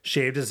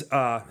 shaved his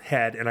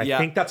head, and I Yeah.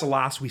 think that's the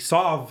last we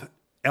saw of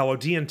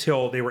LOD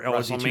until they were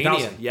LOD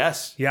 2000.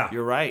 Yes. Yeah.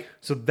 You're right.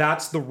 So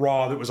that's the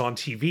Raw that was on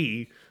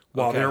TV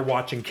while Okay. they're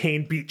watching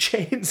Kane beat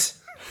Chains.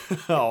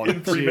 Oh,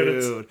 In 3 dude.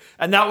 minutes.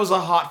 And that was a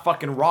hot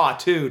fucking Raw,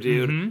 too,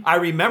 dude. I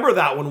remember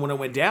that one when it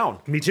went down.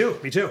 Me too.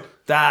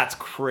 That's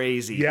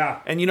crazy. Yeah.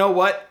 And you know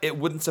what? It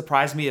wouldn't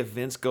surprise me if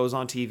Vince goes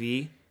on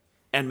TV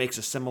and makes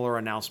a similar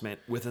announcement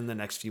within the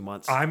next few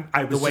months. I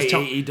the was way just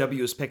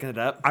AEW is picking it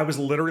up. I was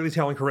literally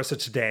telling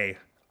Carissa today,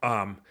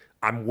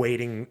 I'm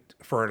waiting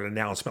for an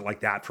announcement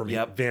like that from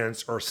Yep.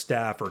 Vince or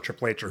Steph or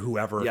Triple H or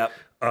whoever. Yep.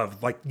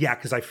 Of like, yeah,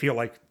 because I feel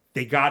like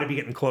they got to be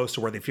getting close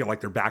to where they feel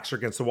like their backs are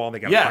against the wall and they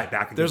got to Yeah, fight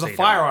back. there's a against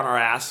fire AEW. on our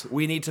ass.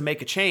 We need to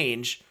make a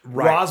change.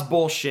 Right. Raw's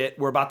bullshit.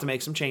 We're about to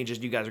make some changes.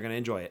 You guys are going to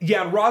enjoy it.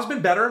 Yeah, and Raw's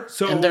been better.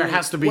 So And there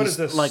has to be what is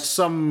this? like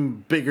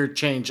some bigger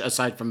change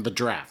aside from the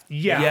draft.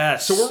 yeah.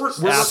 Yes. So we're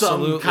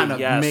Absolutely, Some kind of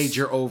yes.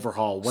 major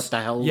overhaul. What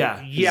the hell Yeah.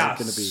 is yeah. it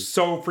going to be?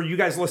 So for you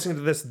guys listening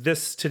to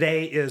this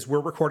today is we're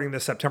recording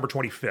this September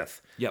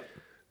 25th. Yep.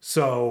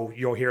 So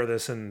you'll hear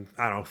this in,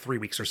 I don't know, 3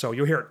 weeks or so.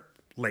 You'll hear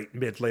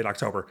it late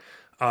October.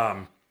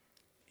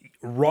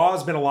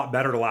 Raw's been a lot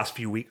better the last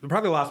few weeks,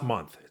 probably the last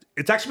month.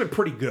 It's actually been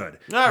pretty good.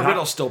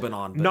 Riddle's still been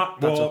on, but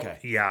that's okay.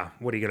 Yeah,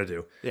 what are you gonna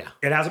do? Yeah.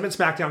 It hasn't been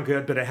SmackDown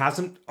good, but it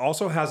hasn't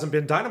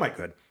been Dynamite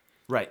good.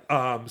 Right.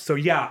 So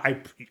yeah,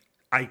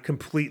 I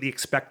completely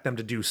expect them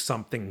to do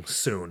something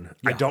soon.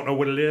 I don't know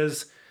what it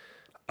is.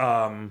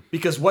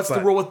 Because what's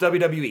the rule with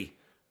WWE?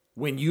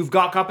 When you've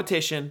got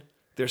competition,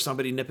 there's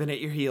somebody nipping at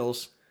your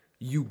heels,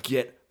 you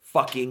get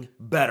fucking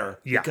better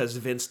Yeah. because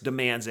Vince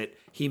demands it.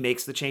 He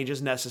makes the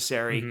changes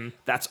necessary. Mm-hmm.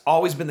 That's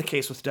always been the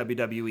case with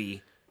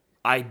WWE.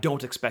 I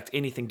don't expect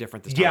anything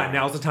different this time. Yeah, around.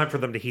 now's the time for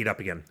them to heat up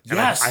again. And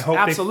Yes, I hope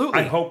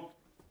absolutely.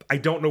 I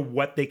don't know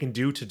what they can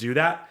do to do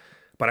that,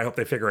 but I hope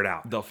they figure it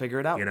out. They'll figure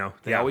it out. You know,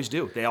 They yeah. always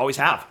do. They always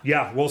have.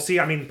 Yeah, we'll see.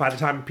 I mean, by the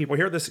time people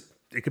hear this,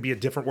 it could be a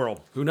different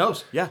world. Who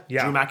knows? Yeah.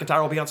 Yeah. Drew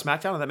McIntyre will be on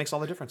SmackDown, and that makes all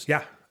the difference.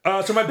 Yeah.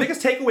 So my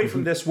biggest takeaway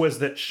from this was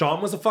that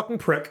Shawn was a fucking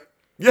prick.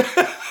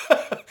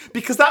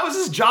 Because that was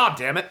his job,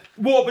 damn it.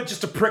 Well, but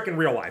just a prick in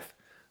real life.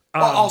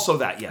 Also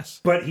that, yes.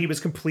 But he was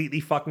completely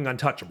fucking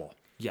untouchable.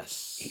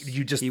 Yes.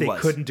 They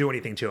couldn't do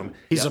anything to him.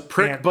 He's a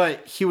prick, And-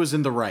 but he was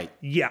in the right.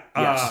 Yeah.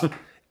 Yes.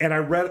 And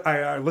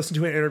I listened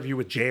to an interview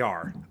with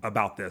JR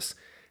about this,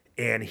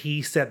 and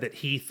he said that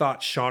he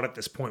thought Shawn at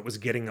this point was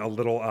getting a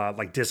little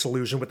like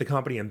disillusioned with the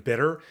company and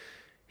bitter.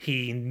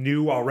 He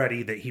knew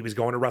already that he was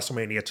going to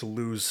WrestleMania to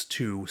lose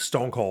to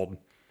Stone Cold,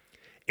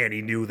 and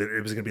he knew that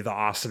it was going to be the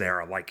Austin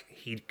era. Like,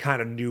 he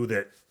kind of knew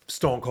that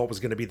Stone Cold was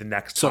going to be the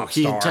next So top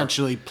he star.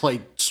 intentionally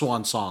played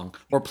Swan Song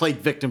or played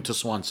victim to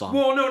Swan Song.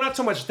 Well, no, not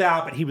so much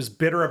that, but he was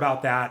bitter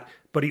about that.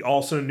 But he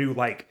also knew,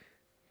 like,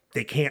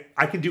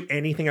 I can do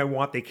anything I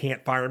want. They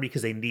can't fire me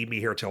because they need me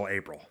here till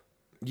April.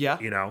 Yeah.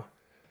 You know,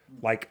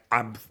 like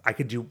I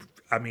could do.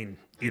 I mean,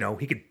 you know,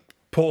 he could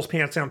pull his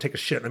pants down, take a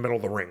shit in the middle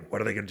of the ring.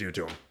 What are they going to do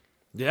to him?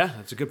 Yeah,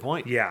 that's a good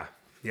point. Yeah.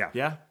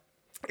 Yeah.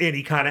 And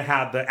he kind of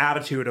had the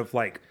attitude of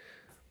like,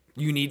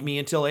 You need me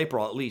until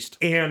April at least.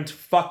 and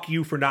fuck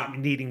you for not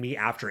needing me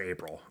after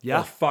April.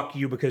 Yeah. Or fuck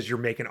you because you're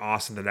making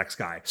Austin the next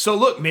guy. So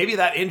look, maybe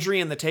that injury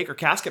in the Taker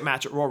casket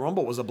match at Royal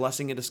Rumble was a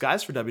blessing in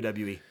disguise for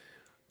WWE.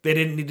 They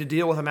didn't need to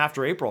deal with him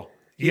after April.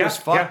 He was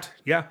fucked.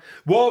 Yeah.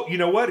 Well, you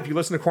know what? If you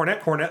listen to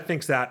Cornette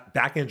thinks that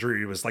back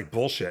injury was like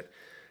bullshit.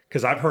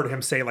 Because I've heard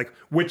him say like,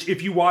 which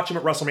if you watch him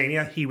at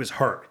WrestleMania, he was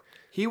hurt.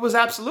 He was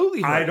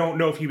absolutely hurt. I don't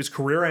know if he was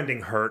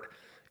career-ending hurt,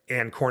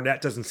 and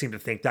Cornette doesn't seem to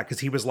think that because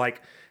he was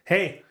like,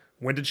 "Hey,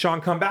 when did Shawn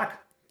come back?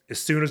 As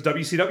soon as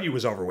WCW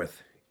was over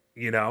with,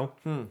 you know."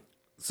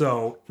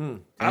 So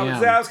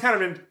that was kind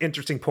of an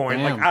interesting point.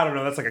 Damn. Like, I don't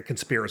know, that's like a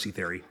conspiracy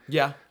theory,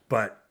 Yeah,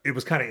 but it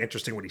was kind of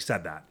interesting when he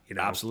said that. You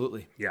know,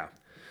 absolutely. yeah.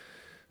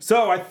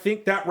 So I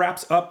think that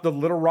wraps up the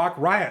Little Rock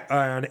riot,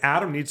 and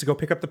Adam needs to go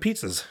pick up the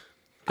pizzas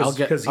I'll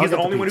get- because I'll he's the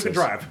get the only one who can pizzas.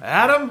 drive.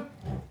 Adam,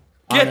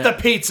 get the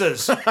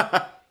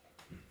pizzas.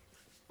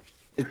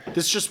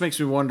 This just makes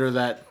me wonder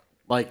that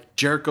like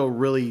Jericho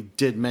really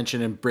did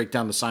mention and break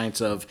down the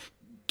science of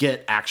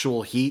get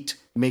actual heat,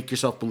 make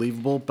yourself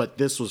believable, but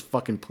this was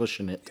fucking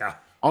pushing it. Yeah.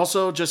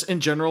 Also, just in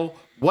general,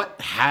 what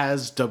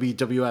has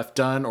WWF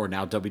done or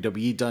now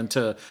WWE done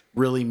to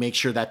really make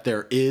sure that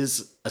there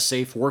is a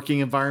safe working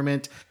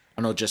environment?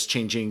 I don't know, just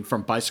changing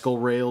from bicycle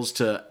rails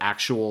to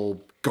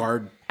actual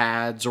guard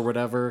pads or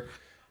whatever.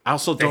 I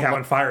also They don't haven't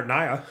want fired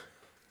Nia.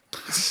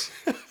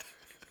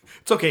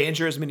 It's okay.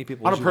 Injure as many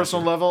people On as a you want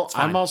personal to. level, It's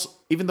fine. I'm also,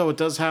 even though it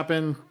does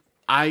happen,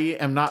 I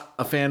am not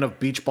a fan of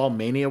beach ball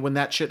mania when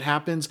that shit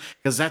happens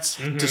because that's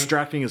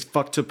distracting as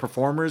fuck to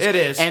performers. It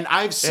is. And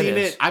I've seen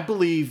is. it, I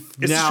believe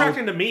It's now.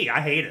 distracting to me. I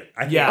hate it.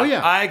 I hate Yeah, it.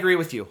 yeah. I agree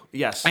with you.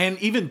 Yes. And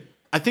even,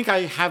 I think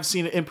I have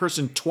seen it in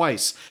person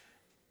twice.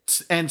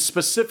 And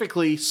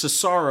specifically,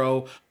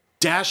 Cesaro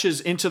dashes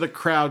into the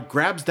crowd,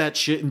 grabs that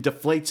shit, and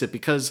deflates it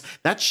because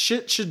that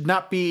shit should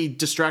not be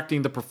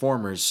distracting the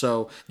performers.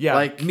 So, Yeah,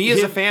 like me as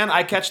a him- fan,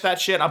 I catch that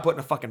shit. I'm putting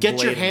a fucking get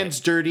blade your in hands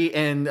it. dirty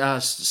and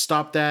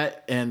stop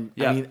that. And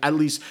Yeah. I mean, at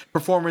least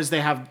performers,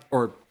 they have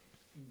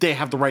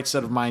the right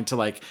set of mind to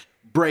like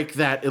break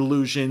that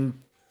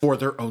illusion for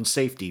their own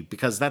safety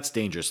because that's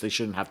dangerous. They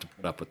shouldn't have to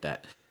put up with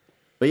that.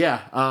 But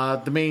yeah,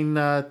 the main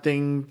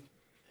thing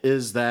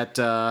is that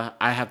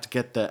I have to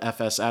get the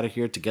FS out of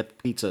here to get the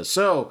pizza.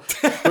 So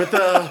with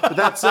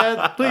that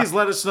said, please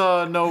let us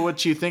know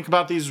what you think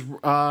about these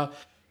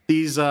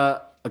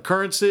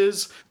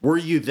occurrences. Were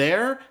you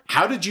there?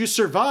 How did you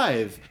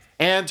survive?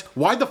 And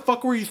why the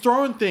fuck were you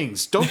throwing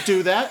things? Don't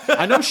do that.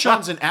 I know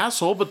Sean's an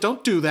asshole, but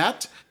don't do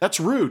that. That's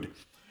rude.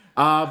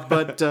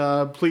 But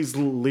please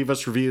leave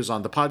us reviews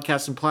on the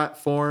podcasting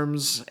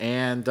platforms.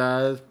 And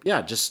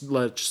yeah, just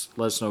let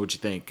us know what you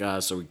think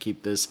so we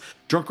keep this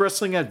drunk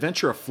wrestling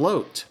adventure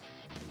afloat.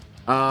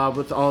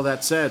 With all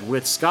that said,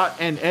 with Scott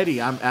and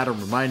Eddie, I'm Adam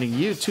reminding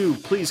you to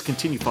please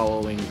continue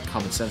following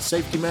common sense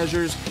safety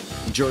measures,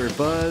 enjoy your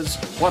buzz,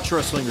 watch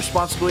wrestling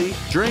responsibly,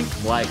 drink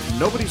like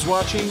nobody's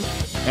watching,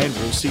 and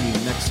we'll see you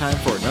next time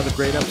for another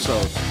great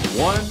episode.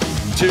 1,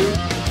 2,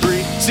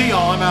 3, see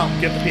y'all, I'm out.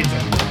 Get the pizza.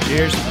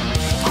 Cheers.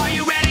 Are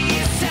you ready?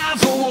 It's time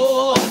for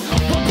war.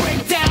 We'll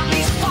break down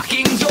these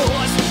fucking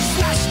doors,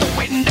 smash the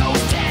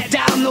windows, tear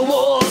down the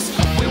walls.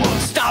 We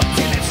won't stop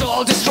till it's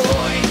all destroyed.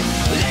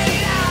 Let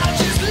it out,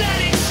 just let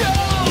it show.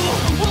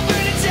 We'll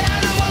burn it down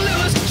and we'll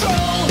lose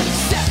control.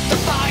 Set the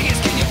fires,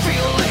 can you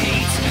feel the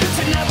heat?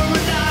 Tonight we're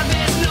alive,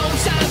 there's no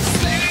time to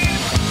sleep.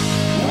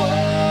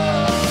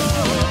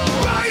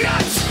 Whoa,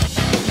 riot!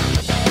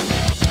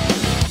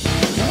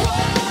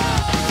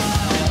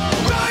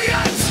 Whoa,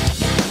 riot!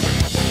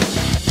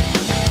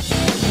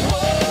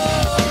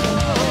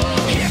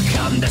 Here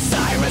come the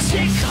sirens,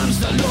 here comes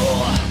the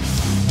law.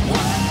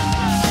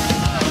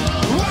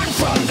 Whoa! Run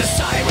from the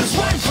sirens,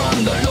 run from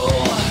the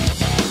law.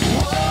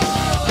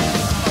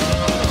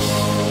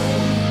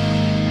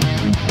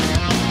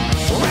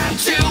 Whoa! Round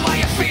 2, are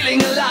you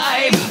feeling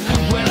alive?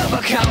 We'll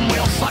overcome,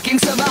 we'll fucking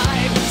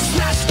survive.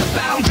 Smash the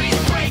boundaries,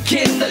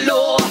 breaking the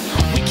law.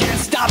 We can't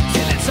stop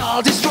till it's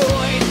all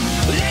destroyed.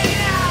 Let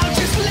it out,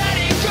 just let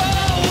it go.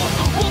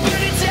 We'll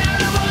burn it down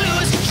and we'll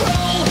lose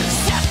control.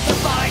 Set the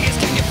fires,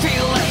 can you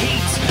feel the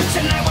heat?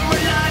 Tonight we're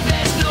alive,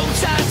 there's no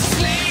time to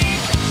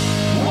sleep.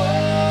 Whoa,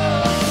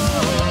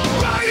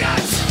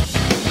 riot!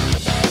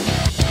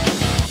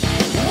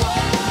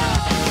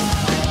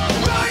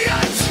 Whoa,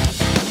 riot!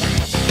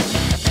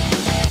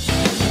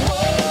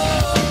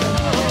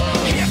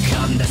 Whoa, here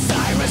come the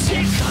sirens,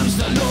 here comes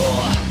the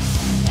law.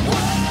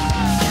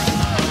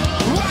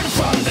 Whoa, run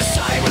from the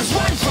sirens,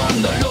 run from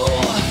the law.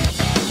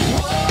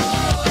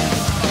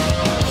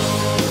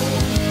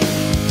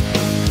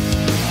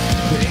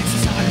 It's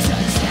time to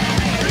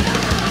tear it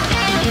up.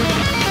 We'll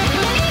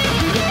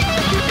be right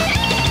back.